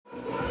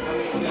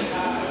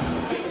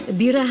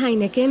Birra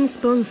Heineken,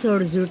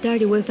 sponsor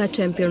zyrtar i Uefa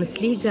Champions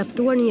Leauge, ka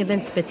ftuar në një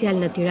event special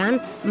në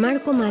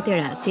Tiranë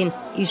Materazzin,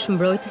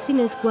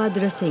 ish-mbrojtësin e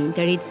skuadrës së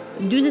Interit.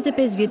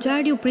 45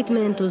 vjeçari u prit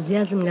me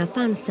entuziasëm nga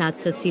fansat,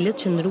 të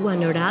cilët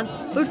qëndruan në rradhë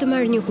për të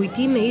marrë një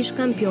kujtim me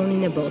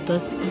ish-kampionin e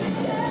botës.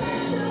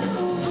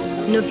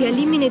 Në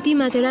fjalimin e tij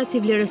Materazzi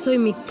vlerësoi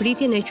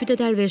mikpritjen e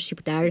qytetarëve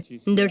shqiptarë,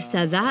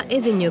 ndërsa dha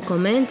edhe një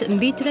koment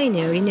mbi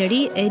trajnerin e ri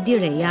Edy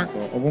Reja.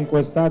 Ovunque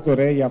è stato,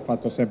 Reja ha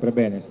fatto sempre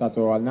bene, è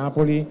stato al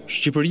Napoli.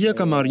 Shqipëria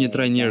ka marrë një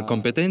trajner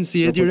kompetент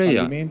si Edy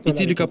Reja, i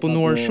cili ka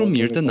punuar shumë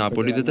mirë te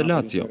Napoli dhe te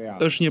Lazio.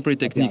 Është një prej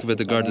teknikëve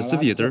të gardës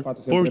së vjetër,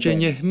 por që e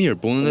njeh mirë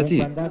punën e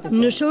tij.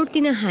 Në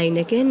shortin e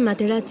Heineken,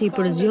 Materazzi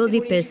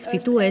përzgjodhi 5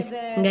 fitues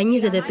nga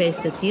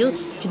 25 të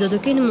tillë që do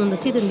të kenë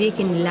mundësi të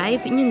ndjekin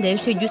live një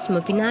ndeshje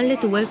gjysmëfinale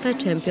të Uefa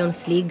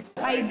Champions Leauge.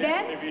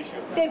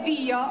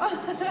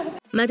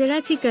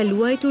 Materazzi ka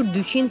luajtur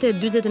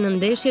 249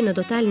 ndeshje në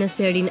total në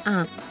Serinë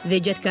A dhe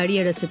gjatë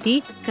karrierës së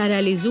tij ka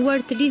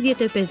realizuar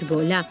 35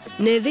 gola.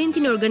 Në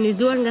eventin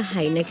organizuar nga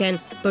Heineken,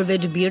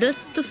 përveç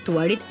birrës, të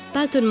ftuarit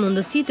patën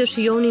mundësi të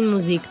shijonin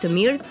muzikë të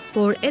mirë,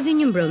 por edhe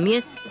një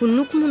mbrëmje ku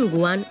nuk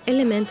munguan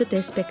elementët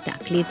e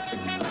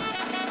spektaklit.